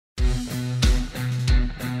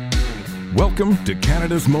Welcome to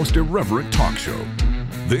Canada's most irreverent talk show.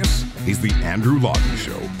 This is The Andrew Lawton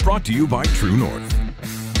Show, brought to you by True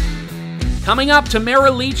North. Coming up, Tamara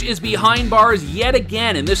Lich is behind bars yet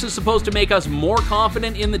again, and this is supposed to make us more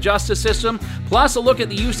confident in the justice system, plus a look at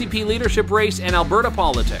the UCP leadership race and Alberta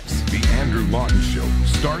politics. The Andrew Lawton Show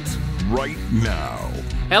starts right now.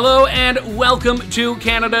 Hello and welcome to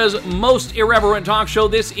Canada's most irreverent talk show.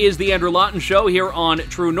 This is The Andrew Lawton Show here on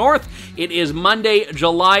True North. It is Monday,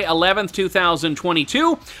 July 11th,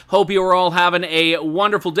 2022. Hope you are all having a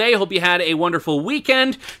wonderful day. Hope you had a wonderful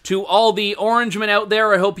weekend. To all the Orangemen out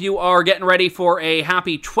there, I hope you are getting ready for a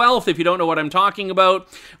happy 12th. If you don't know what I'm talking about,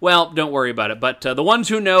 well, don't worry about it. But the ones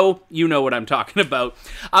who know, you know what I'm talking about.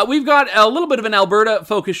 We've got a little bit of an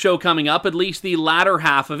Alberta-focused show coming up, at least the latter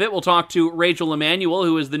half of it. We'll talk to Rachel Emmanuel,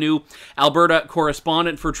 who is the new Alberta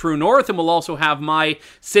correspondent for True North, and we'll also have my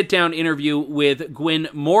sit-down interview with Gwyn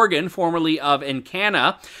Morgan, formerly of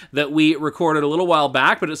Encana, that we recorded a little while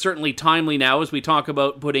back, but it's certainly timely now as we talk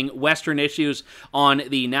about putting Western issues on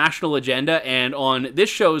the national agenda and on this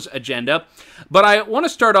show's agenda. But I want to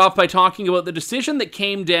start off by talking about the decision that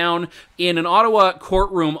came down in an Ottawa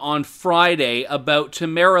courtroom on Friday about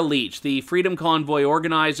Tamara Lich, the Freedom Convoy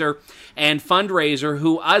organizer and fundraiser,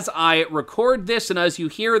 who, as I record this and as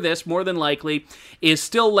you hear this, more than likely, is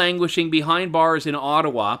still languishing behind bars in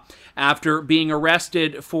Ottawa after being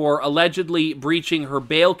arrested for allegedly breaching her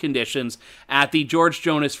bail conditions at the George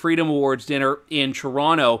Jonas Freedom Awards dinner in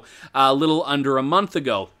Toronto a little under a month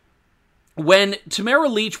ago. When Tamara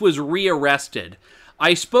Lich was rearrested,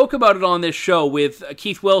 I spoke about it on this show with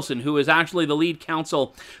Keith Wilson, who is actually the lead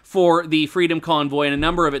counsel for the Freedom Convoy in a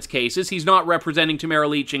number of its cases. He's not representing Tamara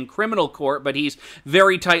Lich in criminal court, but he's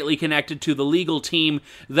very tightly connected to the legal team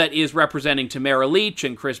that is representing Tamara Lich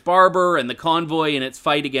and Chris Barber and the convoy in its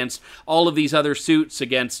fight against all of these other suits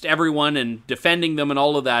against everyone and defending them and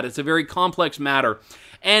all of that. It's a very complex matter.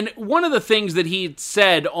 And one of the things that he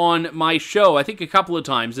said on my show, I think a couple of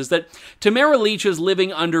times, is that Tamara Lich is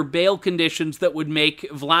living under bail conditions that would make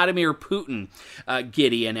Vladimir Putin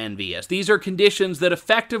giddy and envious. These are conditions that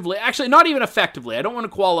effectively, actually not even effectively, I don't want to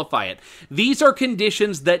qualify it. These are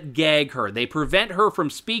conditions that gag her. They prevent her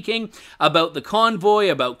from speaking about the convoy,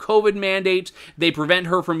 about COVID mandates. They prevent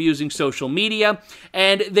her from using social media.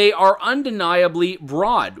 And they are undeniably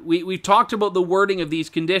broad. We've talked about the wording of these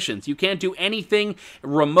conditions. You can't do anything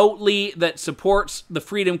remotely that supports the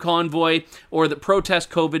Freedom Convoy or that protests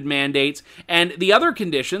COVID mandates, and the other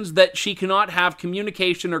conditions that she cannot have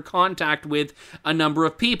communication or contact with a number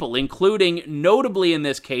of people, including, notably in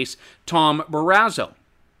this case, Tom Barrasso.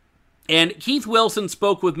 And Keith Wilson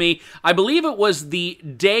spoke with me, I believe it was the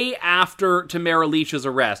day after Tamara Lich's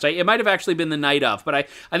arrest. It might have actually been the night of, but I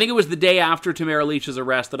think it was the day after Tamara Lich's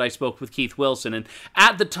arrest that I spoke with Keith Wilson. And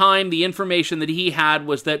at the time, the information that he had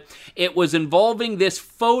was that it was involving this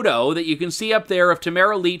photo that you can see up there of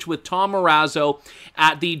Tamara Lich with Tom Barrasso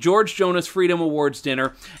at the George Jonas Freedom Awards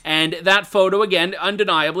dinner. And that photo, again,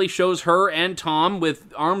 undeniably shows her and Tom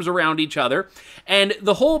with arms around each other. And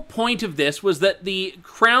the whole point of this was that the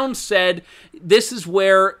Crown said this is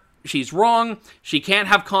where she's wrong. She can't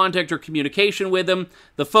have contact or communication with him.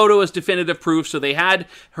 The photo is definitive proof, so they had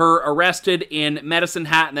her arrested in Medicine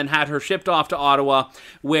Hat and then had her shipped off to Ottawa,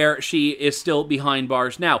 where she is still behind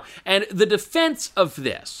bars now. And the defense of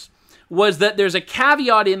this was that there's a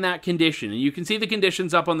caveat in that condition, and you can see the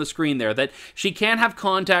conditions up on the screen there, that she can't have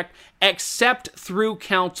contact except through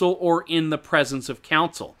counsel or in the presence of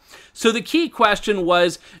counsel. So the key question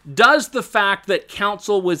was, does the fact that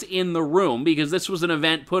counsel was in the room, because this was an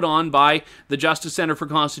event put on by the Justice Center for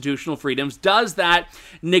Constitutional Freedoms, does that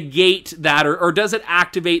negate that, or does it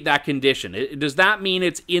activate that condition? Does that mean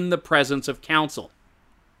it's in the presence of counsel?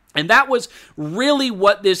 And that was really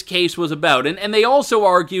what this case was about. And they also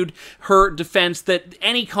argued her defense that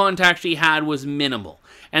any contact she had was minimal,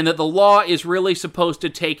 and that the law is really supposed to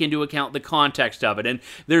take into account the context of it. And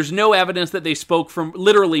there's no evidence that they spoke from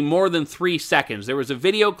literally more than 3 seconds. There was a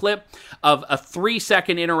video clip of a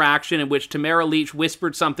 3-second interaction in which Tamara Lich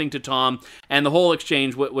whispered something to Tom, and the whole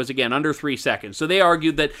exchange was, again, under 3 seconds. So they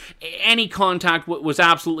argued that any contact was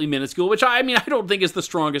absolutely minuscule, which I don't think is the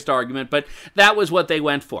strongest argument, but that was what they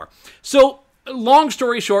went for. So, long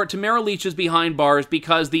story short, Tamara Lich is behind bars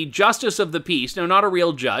because the justice of the peace, now not a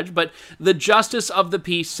real judge, but the justice of the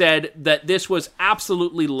peace said that this was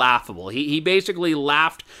absolutely laughable. He basically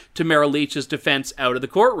laughed Tamara Lich's defense out of the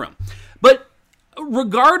courtroom. But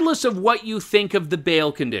regardless of what you think of the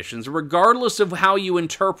bail conditions, regardless of how you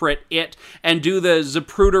interpret it and do the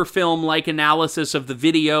Zapruder film-like analysis of the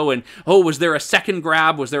video and, was there a second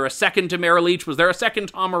grab? Was there a second Tamara Lich? Was there a second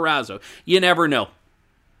Tom Barrasso? You never know.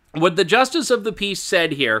 What the Justice of the Peace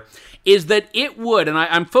said here is that it would, and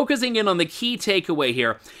I'm focusing in on the key takeaway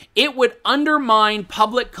here, it would undermine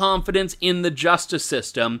public confidence in the justice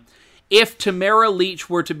system if Tamara Lich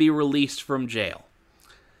were to be released from jail.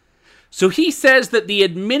 So he says that the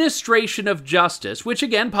administration of justice, which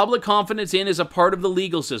again, public confidence in is a part of the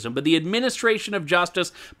legal system, but the administration of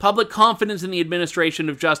justice, public confidence in the administration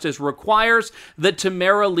of justice requires that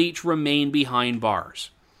Tamara Lich remain behind bars.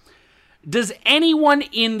 Does anyone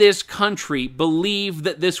in this country believe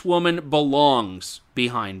that this woman belongs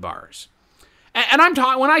behind bars? And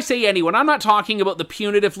when I say anyone, I'm not talking about the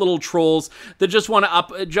punitive little trolls that just want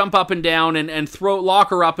to jump up and down and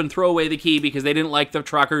lock her up and throw away the key because they didn't like the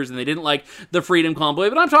truckers and they didn't like the Freedom Convoy.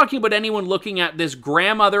 But I'm talking about anyone looking at this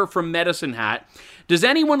grandmother from Medicine Hat. Does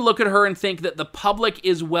anyone look at her and think that the public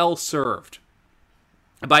is well served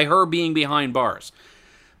by her being behind bars?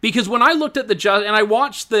 Because when I looked at and I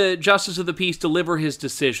watched the Justice of the Peace deliver his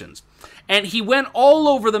decisions, and he went all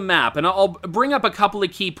over the map, and I'll bring up a couple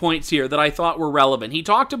of key points here that I thought were relevant. He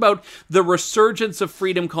talked about the resurgence of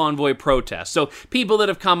Freedom Convoy protests. So people that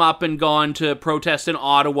have come up and gone to protest in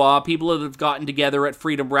Ottawa, people that have gotten together at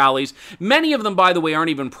freedom rallies. Many of them, by the way, aren't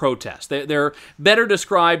even protests. They're better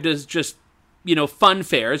described as just fun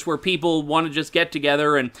fairs where people want to just get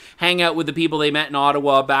together and hang out with the people they met in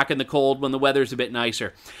Ottawa back in the cold when the weather's a bit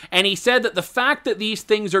nicer. And he said that the fact that these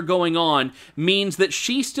things are going on means that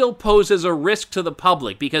she still poses a risk to the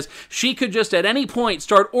public because she could just at any point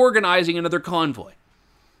start organizing another convoy.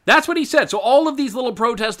 That's what he said. So all of these little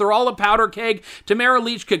protests, they're all a powder keg. Tamara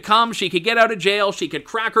Lich could come, she could get out of jail, she could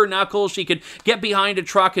crack her knuckles, she could get behind a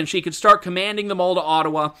truck, and she could start commanding them all to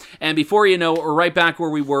Ottawa. And before you know, we're right back where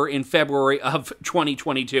we were in February of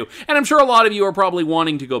 2022. And I'm sure a lot of you are probably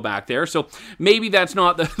wanting to go back there, so maybe that's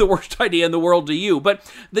not the worst idea in the world to you.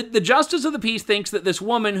 But the Justice of the Peace thinks that this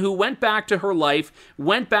woman who went back to her life,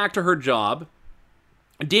 went back to her job,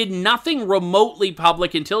 did nothing remotely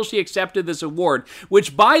public until she accepted this award,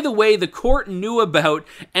 which, by the way, the court knew about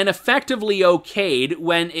and effectively okayed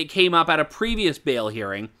when it came up at a previous bail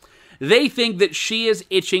hearing. They think that she is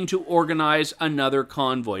itching to organize another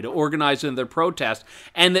convoy, to organize another protest,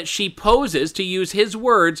 and that she poses, to use his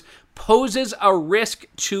words, poses a risk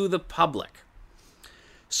to the public.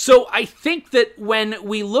 So I think that when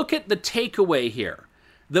we look at the takeaway here,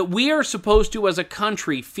 that we are supposed to, as a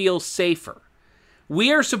country, feel safer.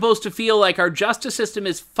 We are supposed to feel like our justice system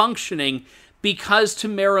is functioning because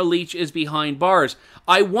Tamara Lich is behind bars.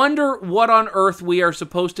 I wonder what on earth we are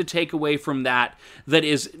supposed to take away from that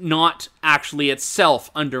is not actually itself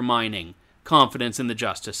undermining confidence in the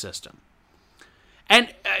justice system.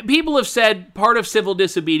 And people have said part of civil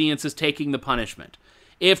disobedience is taking the punishment.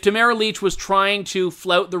 If Tamara Lich was trying to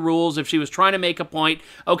flout the rules, if she was trying to make a point,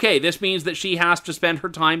 okay, this means that she has to spend her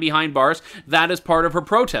time behind bars. That is part of her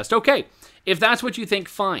protest. Okay. If that's what you think,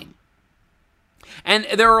 fine. And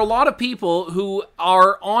there are a lot of people who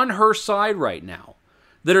are on her side right now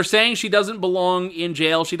that are saying she doesn't belong in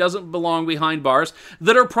jail, she doesn't belong behind bars,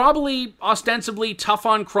 that are probably ostensibly tough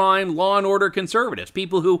on crime, law and order conservatives.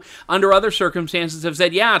 People who, under other circumstances, have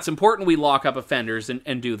said, yeah, it's important we lock up offenders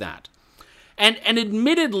and do that. And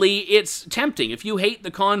admittedly, it's tempting. If you hate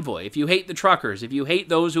the convoy, if you hate the truckers, if you hate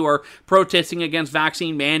those who are protesting against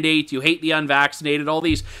vaccine mandates, you hate the unvaccinated, all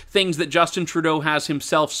these things that Justin Trudeau has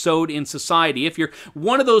himself sowed in society, if you're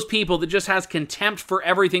one of those people that just has contempt for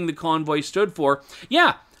everything the convoy stood for,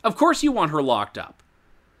 yeah, of course you want her locked up.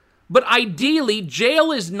 But ideally,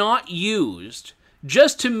 jail is not used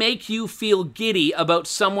just to make you feel giddy about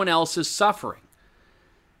someone else's suffering.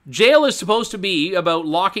 Jail is supposed to be about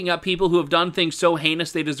locking up people who have done things so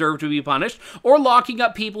heinous they deserve to be punished, or locking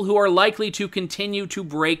up people who are likely to continue to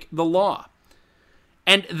break the law.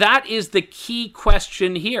 And that is the key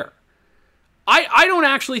question here. I don't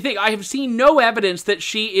actually think, I have seen no evidence that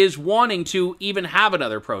she is wanting to even have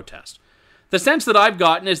another protest. The sense that I've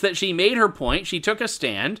gotten is that she made her point, she took a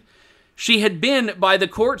stand, she had been, by the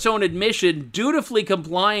court's own admission, dutifully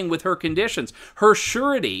complying with her conditions. Her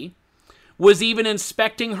surety was even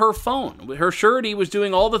inspecting her phone. Her surety was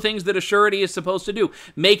doing all the things that a surety is supposed to do,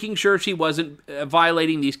 making sure she wasn't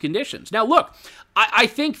violating these conditions. Now look, I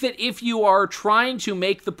think that if you are trying to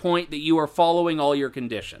make the point that you are following all your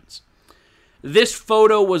conditions, this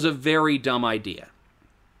photo was a very dumb idea.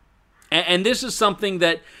 And this is something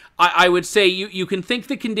that I would say you can think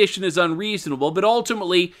the condition is unreasonable, but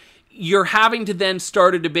ultimately you're having to then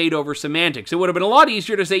start a debate over semantics. It would have been a lot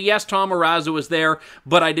easier to say, yes, Tom Araza was there,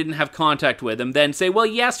 but I didn't have contact with him, than say, well,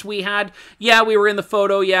 yes, we were in the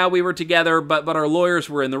photo, yeah, we were together, but our lawyers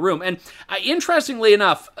were in the room. And interestingly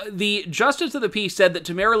enough, the Justice of the Peace said that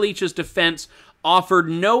Tamara Lich's defense offered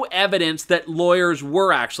no evidence that lawyers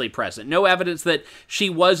were actually present, no evidence that she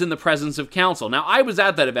was in the presence of counsel. Now, I was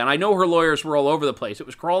at that event. I know her lawyers were all over the place. It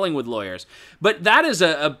was crawling with lawyers. But that is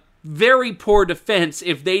a very poor defense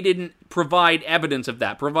if they didn't provide evidence of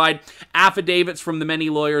that, provide affidavits from the many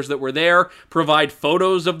lawyers that were there, provide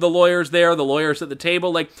photos of the lawyers there, the lawyers at the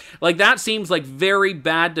table. Like that seems like very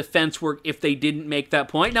bad defense work if they didn't make that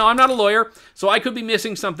point. Now, I'm not a lawyer, so I could be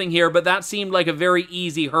missing something here, but that seemed like a very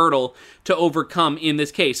easy hurdle to overcome in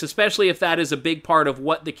this case, especially if that is a big part of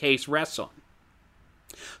what the case rests on.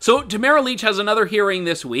 So Tamara Lich has another hearing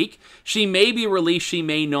this week. She may be released, she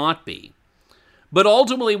may not be. But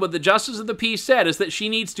ultimately, what the Justice of the Peace said is that she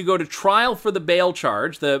needs to go to trial for the bail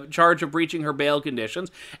charge, the charge of breaching her bail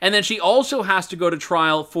conditions, and then she also has to go to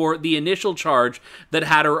trial for the initial charge that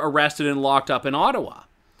had her arrested and locked up in Ottawa.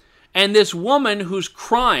 And this woman whose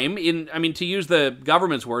crime, to use the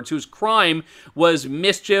government's words, whose crime was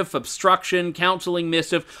mischief, obstruction, counseling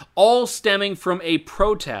mischief, all stemming from a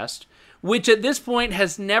protest, which at this point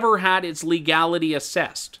has never had its legality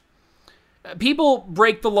assessed. People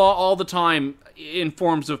break the law all the time in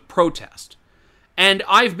forms of protest. And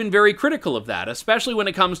I've been very critical of that, especially when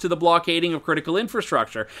it comes to the blockading of critical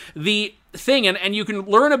infrastructure. The thing, and you can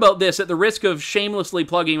learn about this at the risk of shamelessly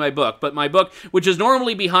plugging my book, but my book, which is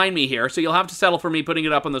normally behind me here, so you'll have to settle for me putting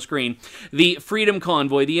it up on the screen, The Freedom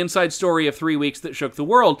Convoy, the inside story of 3 weeks that shook the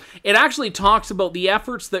world. It actually talks about the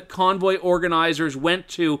efforts that convoy organizers went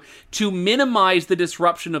to minimize the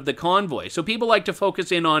disruption of the convoy. So people like to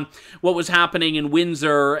focus in on what was happening in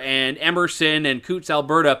Windsor and Emerson and Coutts,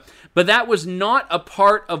 Alberta, but that was not a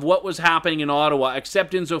part of what was happening in Ottawa,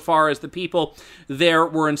 except insofar as the people there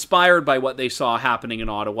were inspired by what they saw happening in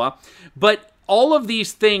Ottawa. But all of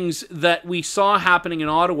these things that we saw happening in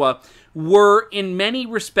Ottawa were, in many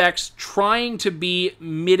respects, trying to be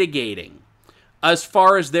mitigating as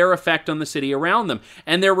far as their effect on the city around them.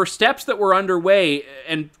 And there were steps that were underway,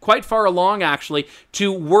 and quite far along, actually,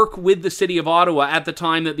 to work with the city of Ottawa at the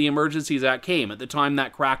time that the Emergencies Act came, at the time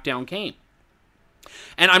that crackdown came.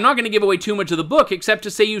 And I'm not going to give away too much of the book, except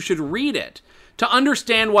to say you should read it to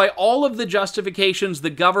understand why all of the justifications the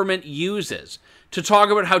government uses to talk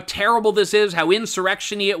about how terrible this is, how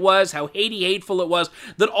insurrection-y it was, how hateful it was,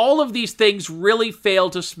 that all of these things really fail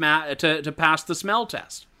to pass the smell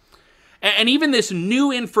test. And even this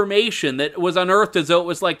new information that was unearthed as though it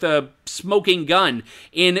was like the smoking gun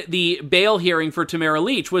in the bail hearing for Tamara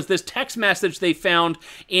Lich was this text message they found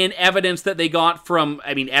in evidence that they got from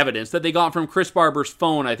Chris Barber's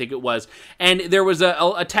phone, I think it was. And there was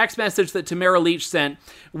a text message that Tamara Lich sent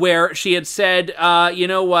where she had said, you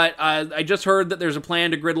know what, I just heard that there's a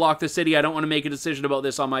plan to gridlock the city. I don't want to make a decision about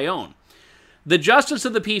this on my own. The Justice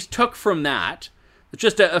of the Peace took from that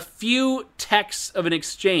just a few texts of an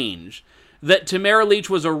exchange that Tamara Lich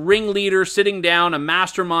was a ringleader sitting down, a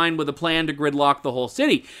mastermind with a plan to gridlock the whole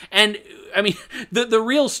city. And, the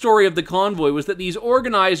real story of the convoy was that these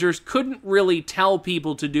organizers couldn't really tell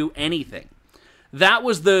people to do anything. That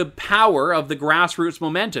was the power of the grassroots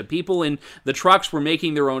momentum. People in the trucks were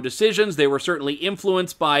making their own decisions. They were certainly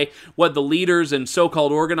influenced by what the leaders and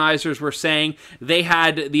so-called organizers were saying. They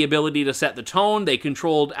had the ability to set the tone. They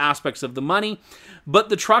controlled aspects of the money. But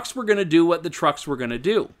the trucks were going to do what the trucks were going to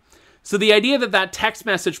do. So the idea that text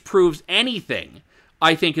message proves anything,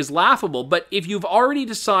 I think, is laughable. But if you've already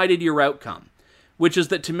decided your outcome, which is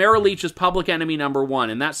that Tamara Lich is public enemy number one,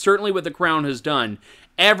 and that's certainly what the Crown has done,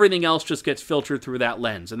 everything else just gets filtered through that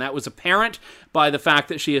lens. And that was apparent by the fact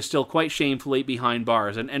that she is still quite shamefully behind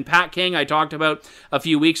bars. And Pat King, I talked about a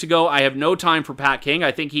few weeks ago. I have no time for Pat King.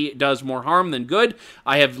 I think he does more harm than good.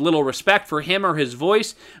 I have little respect for him or his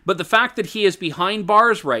voice. But the fact that he is behind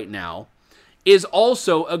bars right now is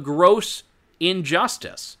also a gross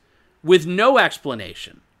injustice with no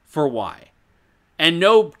explanation for why and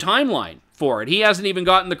no timeline for it. He hasn't even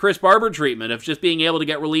gotten the Chris Barber treatment of just being able to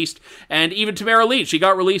get released. And even Tamara Lich, she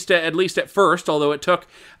got released at least at first, although it took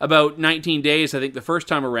about 19 days, I think, the first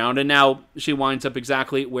time around. And now she winds up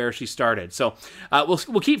exactly where she started. So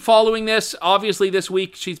we'll keep following this. Obviously, this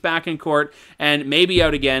week she's back in court and maybe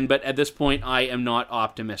out again. But at this point, I am not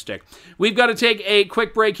optimistic. We've got to take a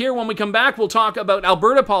quick break here. When we come back, we'll talk about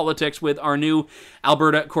Alberta politics with our new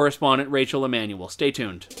Alberta correspondent, Rachel Emmanuel. Stay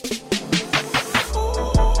tuned.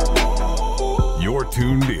 You're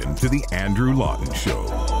tuned in to The Andrew Lawton Show.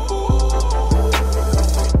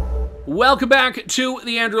 Welcome back to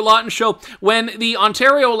the Andrew Lawton Show. When the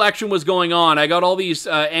Ontario election was going on, I got all these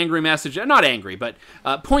angry messages, not angry, but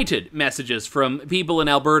pointed messages from people in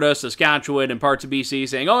Alberta, Saskatchewan, and parts of BC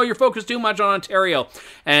saying, oh, you're focused too much on Ontario.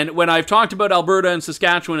 And when I've talked about Alberta and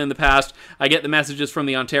Saskatchewan in the past, I get the messages from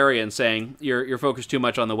the Ontarians saying, you're focused too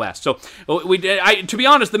much on the West. So, to be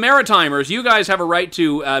honest, the Maritimers, you guys have a right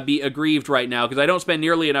to be aggrieved right now, because I don't spend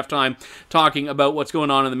nearly enough time talking about what's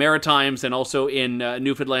going on in the Maritimes and also in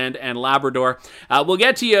Newfoundland and Labrador. We'll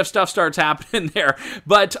get to you if stuff starts happening there.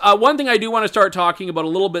 But one thing I do want to start talking about a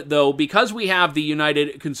little bit, though, because we have the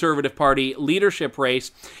United Conservative Party leadership race,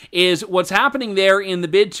 is what's happening there in the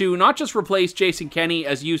bid to not just replace Jason Kenney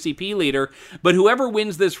as UCP leader, but whoever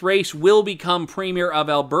wins this race will become Premier of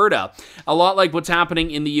Alberta. A lot like what's happening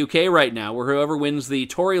in the UK right now, where whoever wins the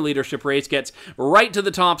Tory leadership race gets right to the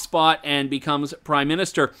top spot and becomes Prime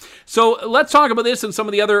Minister. So let's talk about this and some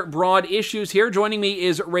of the other broad issues here. Joining me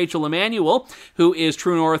is Rachel Emanuel, who is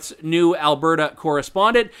True North's new Alberta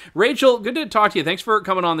correspondent. Rachel, good to talk to you. Thanks for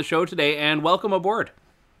coming on the show today, and welcome aboard.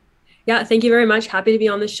 Yeah, thank you very much. Happy to be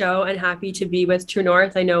on the show and happy to be with True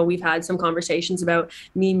North. I know we've had some conversations about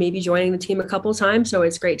me maybe joining the team a couple times, so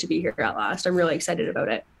it's great to be here at last. I'm really excited about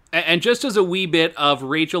it. And just as a wee bit of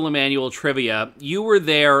Rachel Emanuel trivia, you were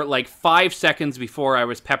there like 5 seconds before I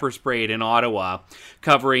was pepper sprayed in Ottawa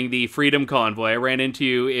covering the Freedom Convoy. I ran into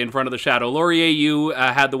you in front of the Chateau Laurier. You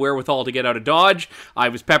had the wherewithal to get out of Dodge. I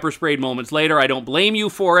was pepper sprayed moments later. I don't blame you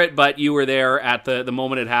for it, but you were there at the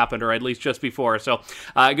moment it happened, or at least just before. So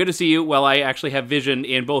good to see you. Well, I actually have vision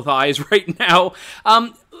in both eyes right now.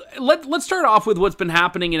 Let's start off with what's been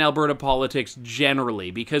happening in Alberta politics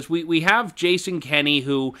generally, because we have Jason Kenney,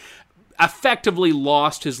 who effectively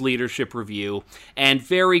lost his leadership review, and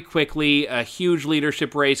very quickly a huge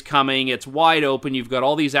leadership race coming. It's wide open. You've got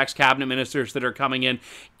all these ex-cabinet ministers that are coming in.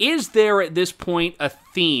 Is there at this point a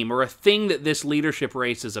theme or a thing that this leadership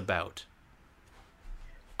race is about?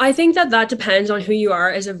 I think that depends on who you are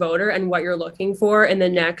as a voter and what you're looking for in the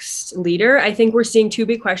next leader. I think we're seeing two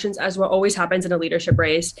big questions, as what always happens in a leadership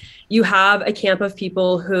race. You have a camp of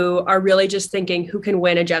people who are really just thinking who can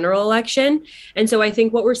win a general election. And so I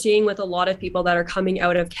think what we're seeing with a lot of people that are coming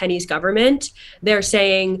out of Kenney's government, they're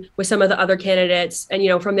saying with some of the other candidates,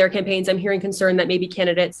 and from their campaigns, I'm hearing concern that maybe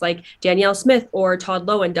candidates like Danielle Smith or Todd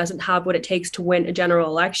Loewen doesn't have what it takes to win a general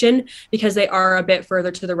election, because they are a bit further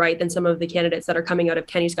to the right than some of the candidates that are coming out of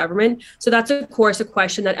Kenney's government. So that's, of course, a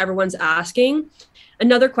question that everyone's asking.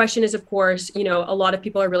 Another question is, of course, a lot of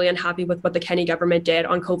people are really unhappy with what the Kenney government did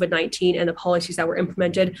on COVID-19 and the policies that were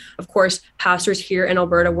implemented. Of course, pastors here in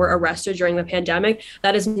Alberta were arrested during the pandemic.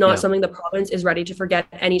 That is not something the province is ready to forget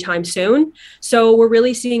anytime soon. So we're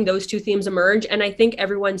really seeing those two themes emerge. And I think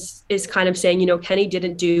everyone is kind of saying, Kenney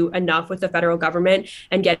didn't do enough with the federal government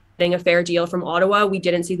and getting a fair deal from Ottawa. We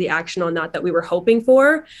didn't see the action on that we were hoping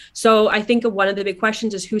for. So I think one of the big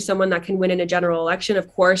questions is who's someone that can win in a general election.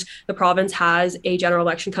 Of course, the province has a general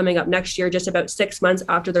election coming up next year, just about 6 months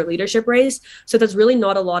after their leadership race. So that's really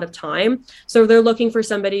not a lot of time. So they're looking for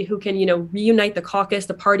somebody who can, reunite the caucus.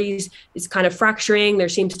 The parties is kind of fracturing. There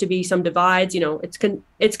seems to be some divides.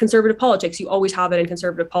 It's conservative politics. You always have it in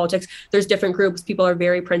conservative politics. There's different groups. People are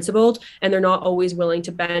very principled, and they're not always willing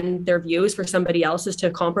to bend their views for somebody else's to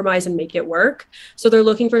compromise and make it work. So they're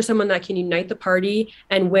looking for someone that can unite the party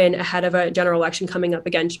and win ahead of a general election coming up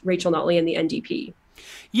against Rachel Notley and the NDP.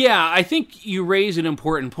 Yeah, I think you raise an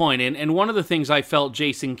important point, and one of the things I felt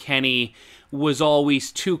Jason Kenney was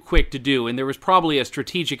always too quick to do, and there was probably a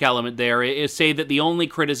strategic element there, is say that the only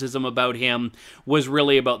criticism about him was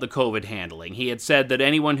really about the COVID handling. He had said that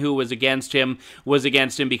anyone who was against him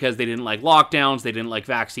because they didn't like lockdowns, they didn't like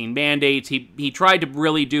vaccine mandates. He tried to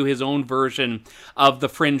really do his own version of the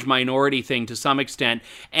fringe minority thing to some extent.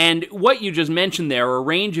 And what you just mentioned there, a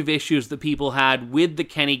range of issues that people had with the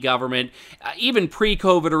Kenney government, even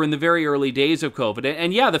pre-COVID or in the very early days of COVID.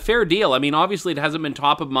 And yeah, the fair deal. I mean, obviously it hasn't been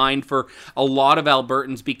top of mind for a lot of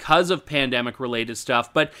Albertans because of pandemic-related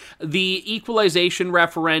stuff, but the equalization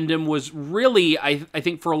referendum was really, I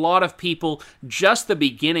think, for a lot of people, just the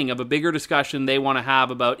beginning of a bigger discussion they want to have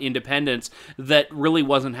about independence that really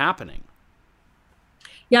wasn't happening.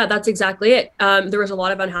 Yeah, that's exactly it. There was a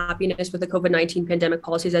lot of unhappiness with the COVID-19 pandemic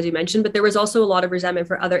policies, as you mentioned, but there was also a lot of resentment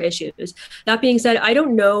for other issues. That being said, I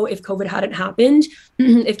don't know if COVID hadn't happened,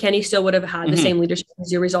 if Kenney still would have had the same leadership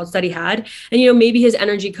results that he had. And, maybe his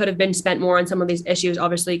energy could have been spent more on some of these issues.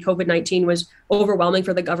 Obviously, COVID-19 was overwhelming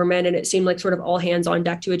for the government, and it seemed like sort of all hands on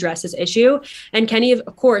deck to address this issue. And Kenney,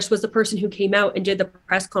 of course, was the person who came out and did the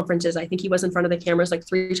press conferences. I think he was in front of the cameras like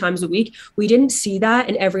 3 times a week. We didn't see that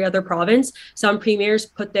in every other province. Some premiers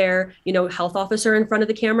put their, health officer in front of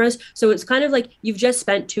the cameras. So it's kind of like you've just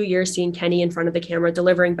spent 2 years seeing Kenny in front of the camera,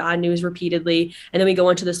 delivering bad news repeatedly. And then we go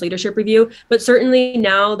into this leadership review. But certainly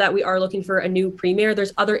now that we are looking for a new premier,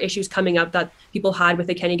 there's other issues coming up that people had with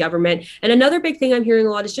the Kenny government. And another big thing I'm hearing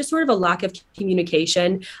a lot is just sort of a lack of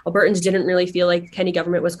communication. Albertans didn't really feel like the Kenny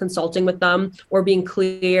government was consulting with them or being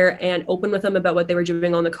clear and open with them about what they were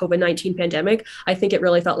doing on the COVID-19 pandemic. I think it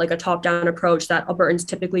really felt like a top-down approach that Albertans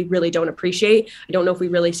typically really don't appreciate. I don't know if we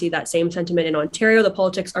really see that same sentiment in Ontario. The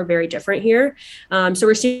politics are very different here. So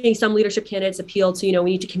we're seeing some leadership candidates appeal to,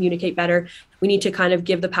 we need to communicate better. We need to kind of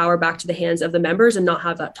give the power back to the hands of the members and not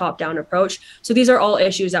have that top-down approach. So these are all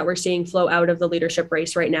issues that we're seeing flow out of the leadership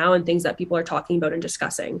race right now and things that people are talking about and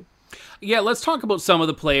discussing. Yeah, let's talk about some of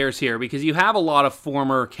the players here, because you have a lot of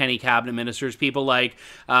former Kenny cabinet ministers, people like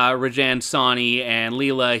Rajan Sawhney and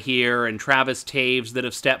Leela here and Travis Taves that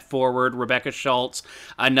have stepped forward, Rebecca Schultz,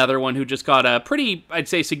 another one who just got a pretty, I'd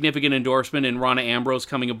say, significant endorsement in Ronna Ambrose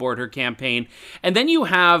coming aboard her campaign. And then you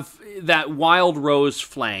have that wild rose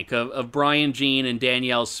flank of Brian Jean and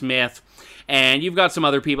Danielle Smith. And you've got some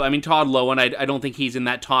other people. I mean, Todd Lowen, I don't think he's in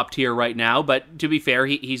that top tier right now. But to be fair,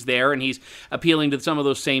 he's there and he's appealing to some of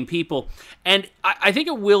those same people. And I think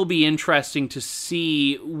it will be interesting to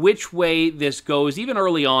see which way this goes, even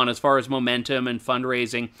early on, as far as momentum and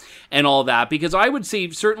fundraising and all that. Because I would say,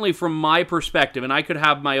 certainly from my perspective, and I could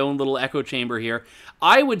have my own little echo chamber here,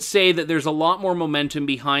 I would say that there's a lot more momentum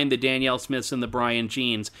behind the Danielle Smiths and the Brian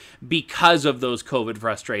Jeans because of those COVID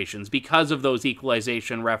frustrations, because of those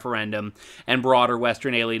equalization referendum and broader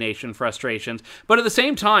Western alienation frustrations. But at the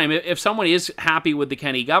same time, if someone is happy with the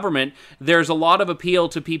Kenny government, there's a lot of appeal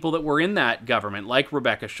to people that were in that government, like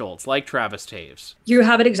Rebecca Schultz, like Travis Taves. You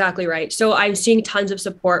have it exactly right. So I'm seeing tons of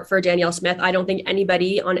support for Danielle Smith. I don't think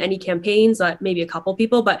anybody on any campaigns, maybe a couple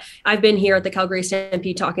people, but I've been here at the Calgary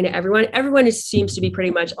Stampede talking to everyone. Everyone seems to be pretty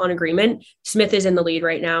much on agreement. Smith is in the lead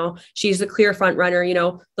right now. She's the clear front runner.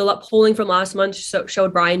 The polling from last month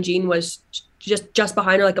showed Brian Jean was just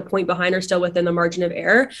behind her, like a point behind her, still within the margin of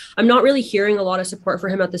error. I'm not really hearing a lot of support for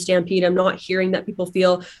him at the Stampede. I'm not hearing that people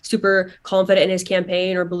feel super confident in his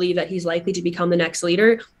campaign or believe that he's likely to become the next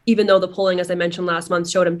leader, even though the polling, as I mentioned last month,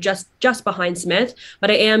 showed him just behind Smith.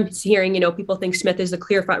 But I am hearing, people think Smith is the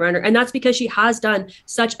clear front runner. And that's because she has done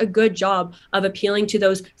such a good job of appealing to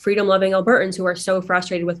those freedom-loving Albertans who are so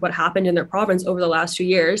frustrated with what happened in their province over the last 2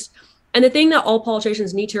 years. And the thing that all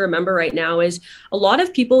politicians need to remember right now is a lot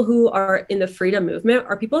of people who are in the freedom movement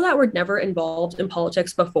are people that were never involved in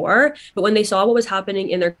politics before. But when they saw what was happening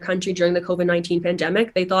in their country during the COVID-19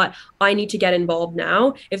 pandemic, they thought, I need to get involved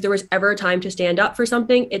now. If there was ever a time to stand up for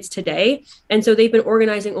something, it's today. And so they've been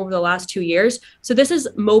organizing over the last 2 years. So this has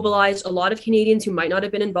mobilized a lot of Canadians who might not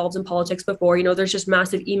have been involved in politics before. There's just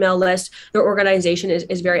massive email lists. Their organization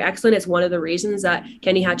is very excellent. It's one of the reasons that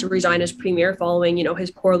Kenny had to resign as premier following,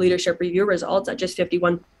 his poor leadership review results at just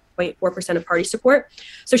 51.4% of party support.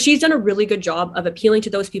 So she's done a really good job of appealing to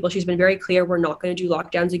those people. She's been very clear, we're not going to do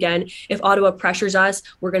lockdowns again. If Ottawa pressures us,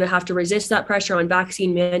 we're going to have to resist that pressure on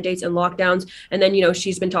vaccine mandates and lockdowns. And then,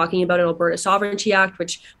 she's been talking about an Alberta Sovereignty Act,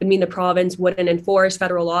 which would mean the province wouldn't enforce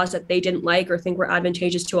federal laws that they didn't like or think were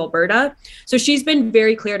advantageous to Alberta. So she's been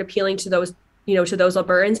very clear at appealing to those to those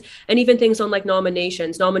Albertans, and even things on like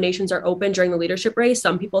nominations. Nominations are open during the leadership race.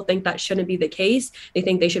 Some people think that shouldn't be the case. They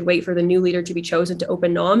think they should wait for the new leader to be chosen to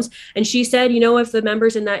open noms. And she said, if the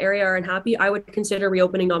members in that area are unhappy, I would consider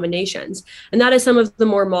reopening nominations. And that is some of the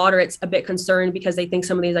more moderates a bit concerned because they think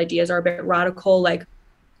some of these ideas are a bit radical, like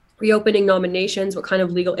reopening nominations, what kind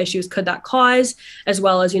of legal issues could that cause, as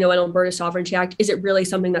well as, an Alberta Sovereignty Act. Is it really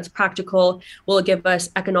something that's practical? Will it give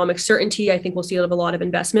us economic certainty? I think we'll see a lot of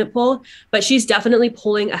investment pull, but she's definitely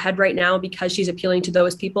pulling ahead right now because she's appealing to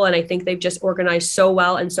those people. And I think they've just organized so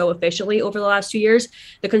well and so efficiently over the last 2 years.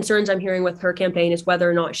 The concerns I'm hearing with her campaign is whether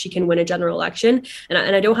or not she can win a general election. And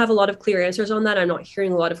I don't have a lot of clear answers on that. I'm not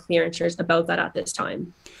hearing a lot of clear answers about that at this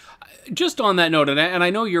time. Just on that note, and I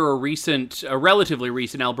know you're a relatively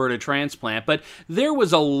recent Alberta transplant, but there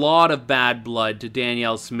was a lot of bad blood to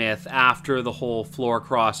Danielle Smith after the whole floor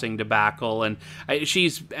crossing debacle, and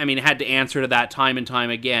she's had to answer to that time and time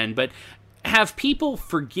again. But have people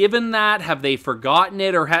forgiven that? Have they forgotten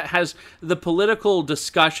it? Or has the political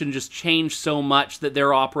discussion just changed so much that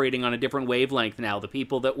they're operating on a different wavelength now? The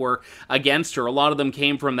people that were against her, a lot of them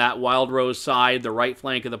came from that Wild Rose side, the right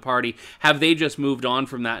flank of the party. Have they just moved on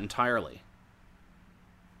from that entirely?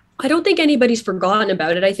 I don't think anybody's forgotten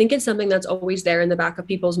about it. I think it's something that's always there in the back of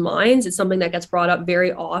people's minds. It's something that gets brought up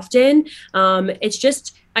very often. It's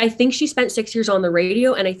just I think she spent 6 years on the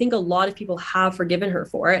radio, and I think a lot of people have forgiven her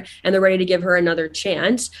for it, and they're ready to give her another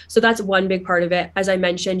chance. So that's one big part of it. As I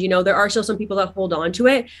mentioned, there are still some people that hold on to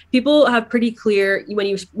it. People have pretty clear, when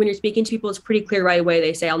you're speaking to people, it's pretty clear right away.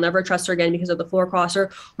 They say, I'll never trust her again because of the floor crosser.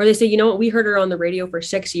 Or they say, you know what, we heard her on the radio for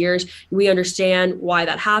 6 years. We understand why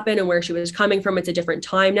that happened and where she was coming from. It's a different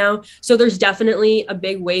time now. So there's definitely a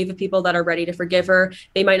big wave of people that are ready to forgive her.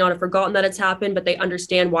 They might not have forgotten that it's happened, but they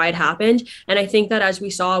understand why it happened. And I think that, as we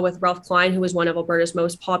saw with Ralph Klein, who was one of Alberta's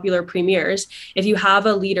most popular premiers, if you have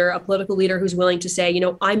a political leader who's willing to say,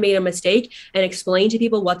 I made a mistake, and explain to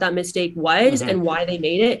people what that mistake was and why they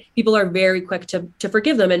made it, people are very quick to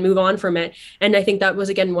forgive them and move on from it. And I think that was,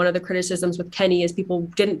 again, one of the criticisms with Kenny, is people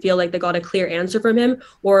didn't feel like they got a clear answer from him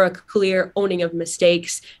or a clear owning of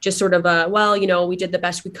mistakes, just sort of we did the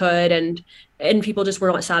best we could, and people just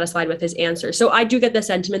were not satisfied with his answer. So I do get the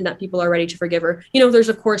sentiment that people are ready to forgive her. There's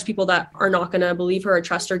of course people that are not going to believe her or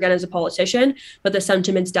trust her again as a politician, but the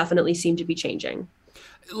sentiments definitely seem to be changing.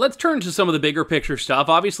 Let's turn to some of the bigger picture stuff.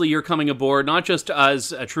 Obviously, you're coming aboard not just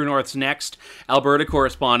as True North's next Alberta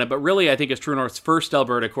correspondent, but really, I think, as True North's first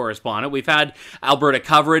Alberta correspondent. We've had Alberta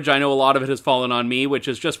coverage. I know a lot of it has fallen on me, which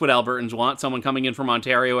is just what Albertans want. Someone coming in from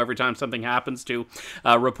Ontario every time something happens to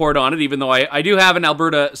report on it, even though I do have an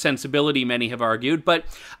Alberta sensibility, many have argued. But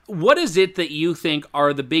what is it that you think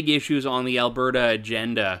are the big issues on the Alberta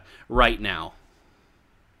agenda right now?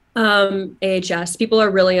 AHS. People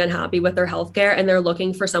are really unhappy with their healthcare, and they're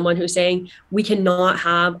looking for someone who's saying we cannot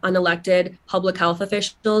have unelected public health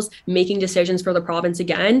officials making decisions for the province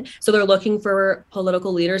again. So they're looking for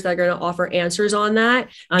political leaders that are going to offer answers on that.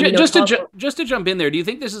 Just to jump in there, do you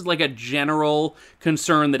think this is like a general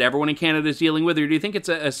concern that everyone in Canada is dealing with, or do you think it's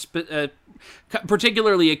a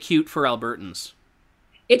particularly acute for Albertans?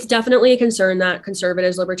 It's definitely a concern that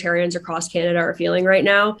conservatives, libertarians across Canada are feeling right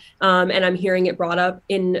now. And I'm hearing it brought up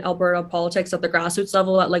in Alberta politics at the grassroots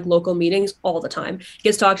level at local meetings all the time. It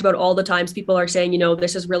gets talked about all the times. People are saying,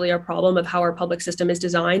 this is really a problem of how our public system is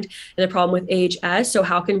designed and the problem with AHS. So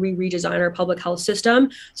how can we redesign our public health system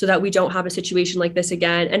so that we don't have a situation like this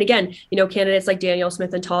again? And again, candidates like Danielle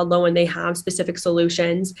Smith and Todd Loewen, they have specific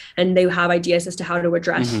solutions and they have ideas as to how to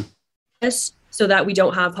address this, so that we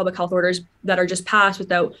don't have public health orders that are just passed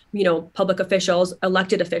without, public officials,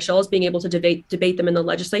 elected officials, being able to debate them in the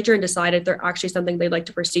legislature and decide if they're actually something they'd like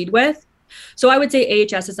to proceed with. So I would say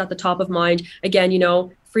AHS is at the top of mind. Again,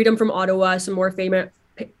 freedom from Ottawa, some more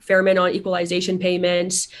fairment on equalization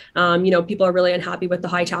payments. People are really unhappy with the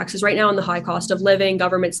high taxes right now and the high cost of living.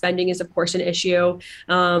 Government spending is, of course, an issue.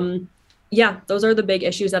 Those are the big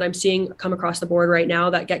issues that I'm seeing come across the board right now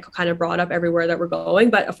that get kind of brought up everywhere that we're going.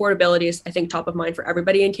 But affordability is, I think, top of mind for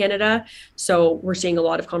everybody in Canada. So we're seeing a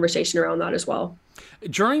lot of conversation around that as well.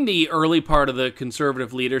 During the early part of the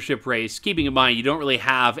Conservative leadership race, keeping in mind you don't really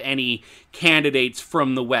have any candidates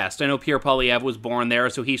from the West. I know Pierre Poilievre was born there,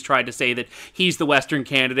 so he's tried to say that he's the Western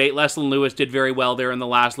candidate. Leslyn Lewis did very well there in the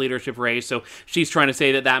last leadership race, so she's trying to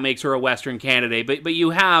say that makes her a Western candidate. But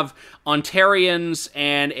you have Ontarians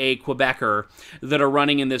and a Quebecer that are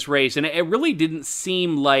running in this race, and it really didn't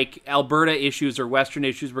seem like Alberta issues or Western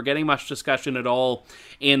issues were getting much discussion at all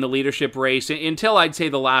in the leadership race until, I'd say,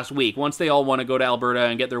 the last week. Once they all want to go to Alberta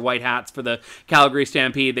and get their white hats for the Calgary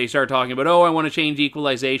Stampede, they start talking about, I want to change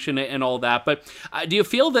equalization and all that. But do you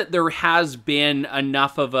feel that there has been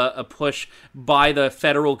enough of a push by the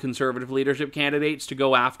federal Conservative leadership candidates to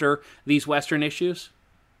go after these Western issues?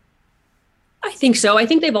 I think so. I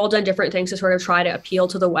think they've all done different things to sort of try to appeal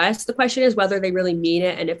to the West. The question is whether they really mean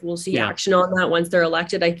it and if we'll see action on that once they're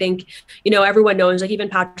elected. I think, everyone knows, even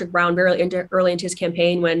Patrick Brown, early into his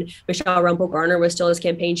campaign, when Michelle Rumpel-Garner was still his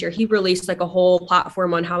campaign chair, he released a whole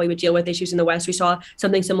platform on how he would deal with issues in the West. We saw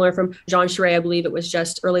something similar from Jean Charest, I believe it was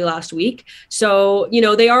just early last week. So,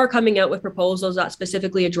 they are coming out with proposals that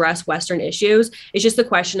specifically address Western issues. It's just the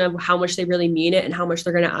question of how much they really mean it and how much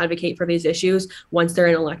they're going to advocate for these issues once they're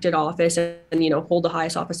in elected office and hold the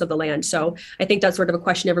highest office of the land. So I think that's sort of a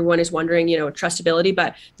question everyone is wondering, trustability.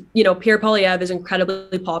 But, Pierre Poilievre is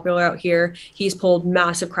incredibly popular out here. He's pulled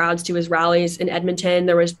massive crowds to his rallies in Edmonton.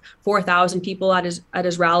 There was 4,000 people at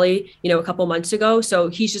his rally, a couple months ago. So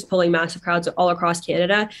he's just pulling massive crowds all across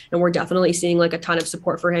Canada. And we're definitely seeing a ton of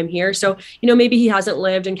support for him here. So, maybe he hasn't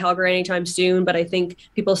lived in Calgary anytime soon, but I think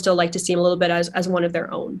people still like to see him a little bit as one of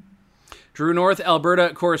their own. True North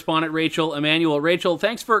Alberta correspondent Rachel Emanuel. Rachel,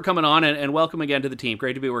 thanks for coming on and welcome again to the team.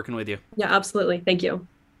 Great to be working with you. Yeah, absolutely. Thank you.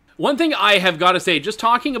 One thing I have got to say, just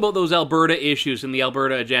talking about those Alberta issues and the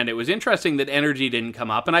Alberta agenda, it was interesting that energy didn't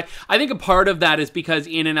come up. And I think a part of that is because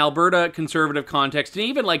in an Alberta conservative context, and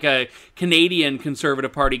even like a Canadian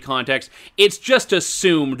Conservative Party context, it's just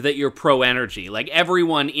assumed that you're pro-energy. Like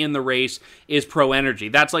everyone in the race is pro-energy.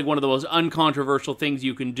 That's like one of the most uncontroversial things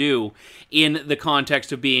you can do in the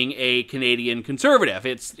context of being a Canadian Conservative.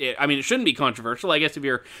 I mean, it shouldn't be controversial. I guess if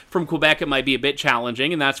you're from Quebec, it might be a bit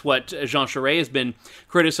challenging, and that's what Jean Charest has been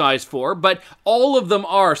criticized for, but all of them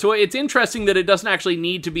are. So it's interesting that it doesn't actually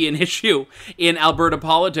need to be an issue in Alberta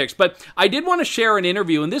politics. But I did want to share an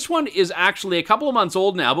interview, and this one is actually a couple of months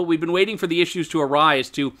old now, but we've been waiting for the issues to arise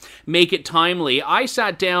to make it timely. I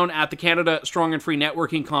sat down at the Canada Strong and Free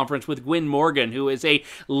Networking Conference with Gwyn Morgan, who is a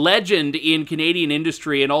legend in Canadian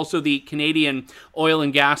industry and also the Canadian oil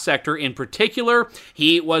and gas sector in particular.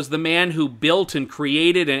 He was the man who built and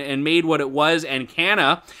created and made what it was,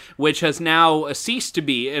 Encana, which has now ceased to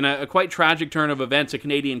be, in a quite tragic turn of events, a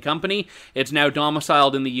Canadian company. It's now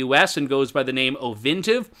domiciled in the U.S. and goes by the name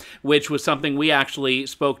Ovintiv, which was something we actually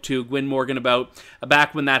spoke to Gwyn Morgan about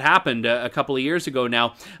back when that happened a couple of years ago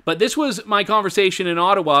now. But this was my conversation in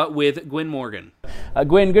Ottawa with Gwyn Morgan.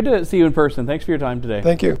 Gwyn, good to see you in person. Thanks for your time today.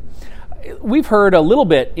 Thank you. We've heard a little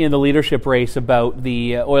bit in the leadership race about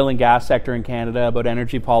the oil and gas sector in Canada, about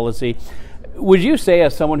energy policy. Would you say,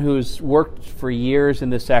 as someone who's worked for years in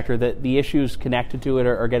this sector, that the issues connected to it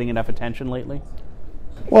are getting enough attention lately?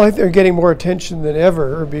 Well, I think they're getting more attention than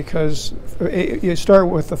ever because you start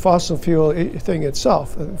with the fossil fuel thing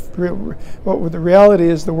itself. The reality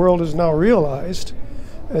is the world has now realized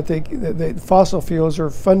that the fossil fuels are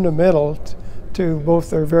fundamental to both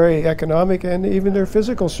their very economic and even their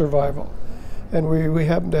physical survival. And we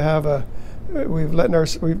happen to have the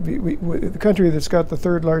country that's got the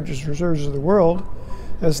third largest reserves of the world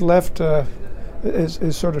has left,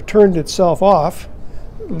 is sort of turned itself off,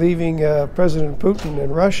 leaving President Putin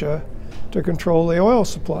and Russia to control the oil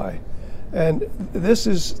supply. And this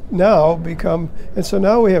is now become, and so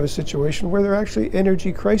now we have a situation where there are actually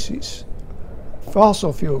energy crises,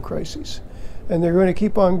 fossil fuel crises. And they're going to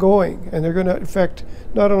keep on going, and they're going to affect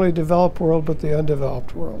not only the developed world, but the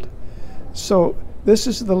undeveloped world. So this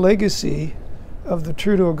is the legacy of the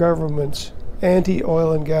Trudeau government's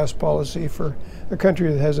anti-oil and gas policy for a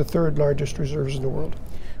country that has the third largest reserves in the world.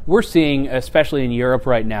 We're seeing, especially in Europe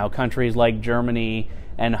right now, countries like Germany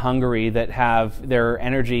and Hungary that have their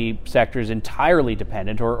energy sectors entirely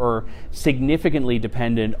dependent or significantly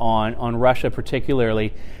dependent on Russia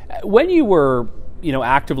particularly. When you were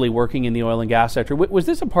actively working in the oil and gas sector, was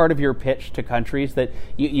this a part of your pitch to countries that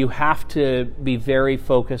you have to be very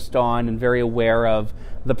focused on and very aware of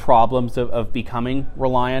the problems of becoming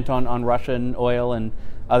reliant on Russian oil and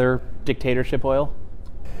other dictatorship oil?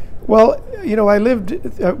 Well, I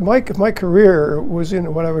lived, my career was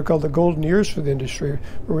in what I would call the golden years for the industry,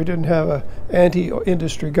 where we didn't have an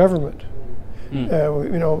anti-industry government.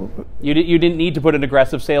 You didn't need to put an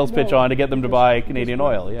aggressive sales pitch on to get them to buy Canadian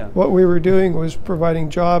oil, yeah. What we were doing was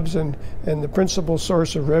providing jobs and the principal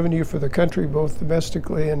source of revenue for the country, both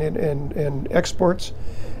domestically and exports.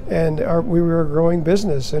 And we were a growing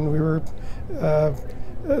business, and we were a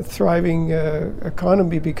thriving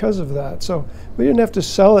economy because of that. So we didn't have to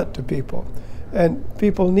sell it to people. And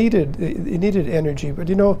people needed energy. But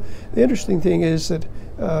the interesting thing is that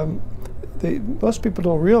most people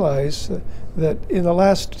don't realize that in the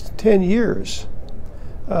last 10 years,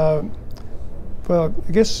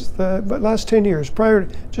 last 10 years,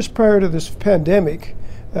 just prior to this pandemic,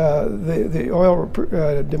 the oil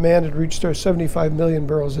demand had reached 75 million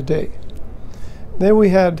barrels a day. Then we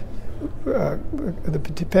had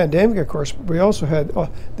the pandemic, of course. We also had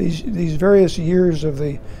these various years of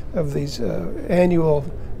these annual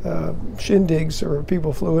shindigs, or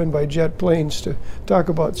people flew in by jet planes to talk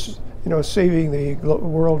about saving the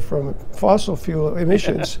world from fossil fuel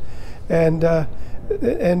emissions, and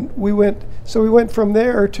we went from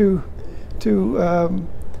there to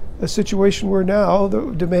a situation where now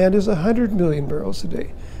the demand is 100 million barrels a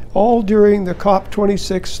day, all during the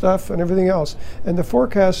COP26 stuff and everything else. And the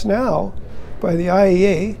forecasts now by the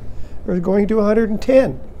IEA are going to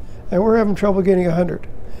 110, and we're having trouble getting 100.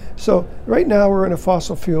 So right now we're in a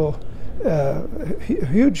fossil fuel,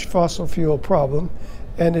 huge fossil fuel problem.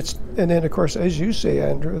 And then, of course, as you say,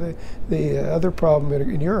 Andrew, the other problem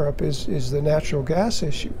in Europe is the natural gas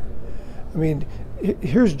issue. I mean,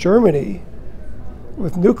 here's Germany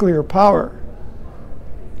with nuclear power,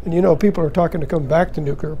 and people are talking to come back to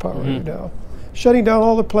nuclear power right now, shutting down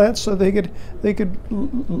all the plants so they could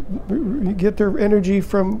get their energy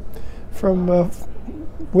from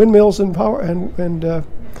windmills and power and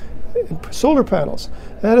and solar panels.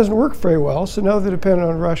 That doesn't work very well, so now they're dependent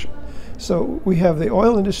on Russia. So we have the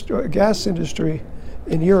oil industry, gas industry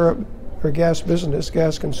in Europe, or gas business,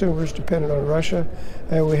 gas consumers dependent on Russia,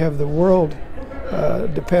 and we have the world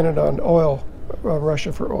dependent on oil, on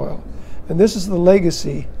Russia for oil. And this is the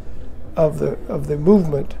legacy of the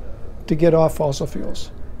movement to get off fossil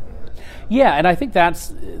fuels. Yeah, and I think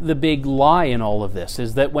that's the big lie in all of this,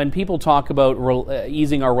 is that when people talk about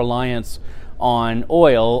easing our reliance on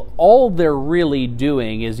oil, all they're really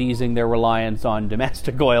doing is easing their reliance on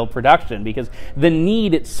domestic oil production, because the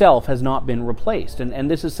need itself has not been replaced.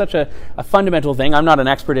 And this is such a fundamental thing. I'm not an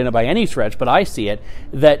expert in it by any stretch, but I see it,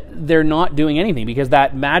 that they're not doing anything, because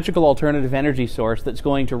that magical alternative energy source that's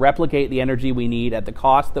going to replicate the energy we need at the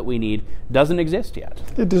cost that we need doesn't exist yet.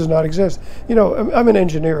 It does not exist. You know, I'm an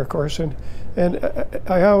engineer, of course, and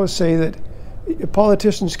I always say that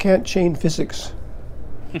politicians can't change physics.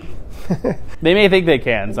 They may think they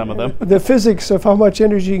can, some of them. The physics of how much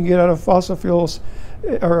energy you can get out of fossil fuels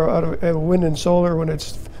or out of wind and solar when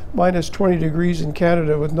it's minus 20 degrees in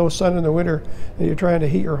Canada with no sun in the winter and you're trying to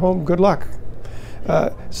heat your home, good luck.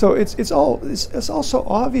 So it's all so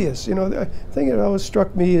obvious. You know, the thing that always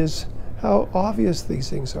struck me is how obvious these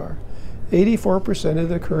things are. 84% of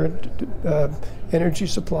the current energy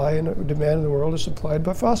supply and demand in the world is supplied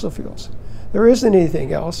by fossil fuels. There isn't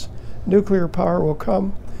anything else. Nuclear power will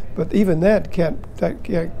come, but even that can't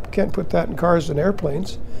put that in cars and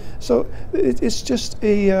airplanes. So it's just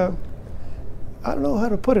I don't know how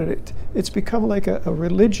to put it. It's become like a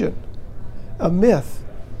religion, a myth,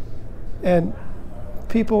 and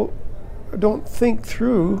people don't think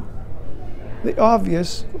through the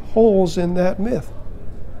obvious holes in that myth.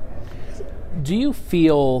 Do you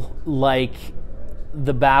feel like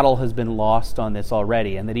the battle has been lost on this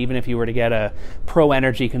already, and that even if you were to get a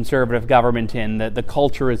pro-energy conservative government in, that the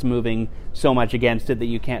culture is moving so much against it that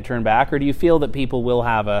you can't turn back? Or do you feel that people will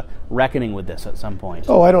have a reckoning with this at some point?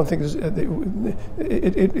 Oh, I don't think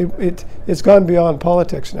it's gone beyond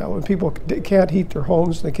politics now. When people can't heat their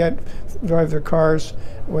homes, they can't drive their cars,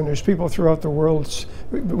 when there's people throughout the world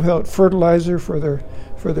without fertilizer for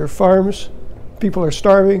their farms, people are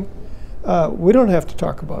starving. We don't have to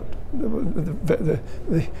talk about the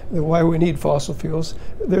why we need fossil fuels.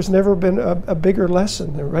 There's never been a bigger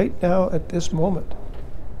lesson than right now at this moment.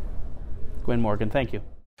 Gwyn Morgan, thank you.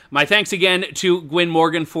 My thanks again to Gwyn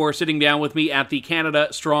Morgan for sitting down with me at the Canada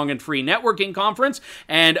Strong and Free Networking Conference,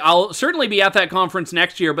 and I'll certainly be at that conference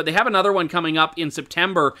next year, but they have another one coming up in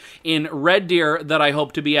September in Red Deer that I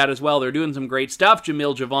hope to be at as well. They're doing some great stuff.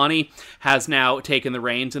 Jamil Javani has now taken the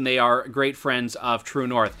reins, and they are great friends of True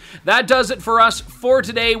North. That does it for us for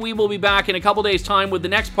today. We will be back in a couple days' time with the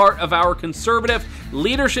next part of our Conservative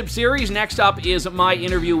Leadership Series. Next up is my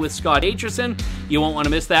interview with Scott Aitchison. You won't want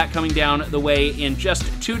to miss that, coming down the way in just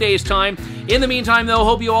 2 days' time. In the meantime, though,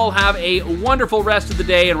 hope you all have a wonderful rest of the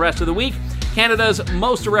day and rest of the week. Canada's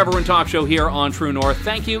most irreverent talk show here on True North.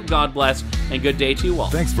 Thank you, God bless, and good day to you all.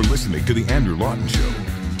 Thanks for listening to The Andrew Lawton Show.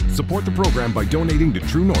 Support the program by donating to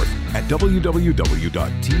True North at www.tnc.news.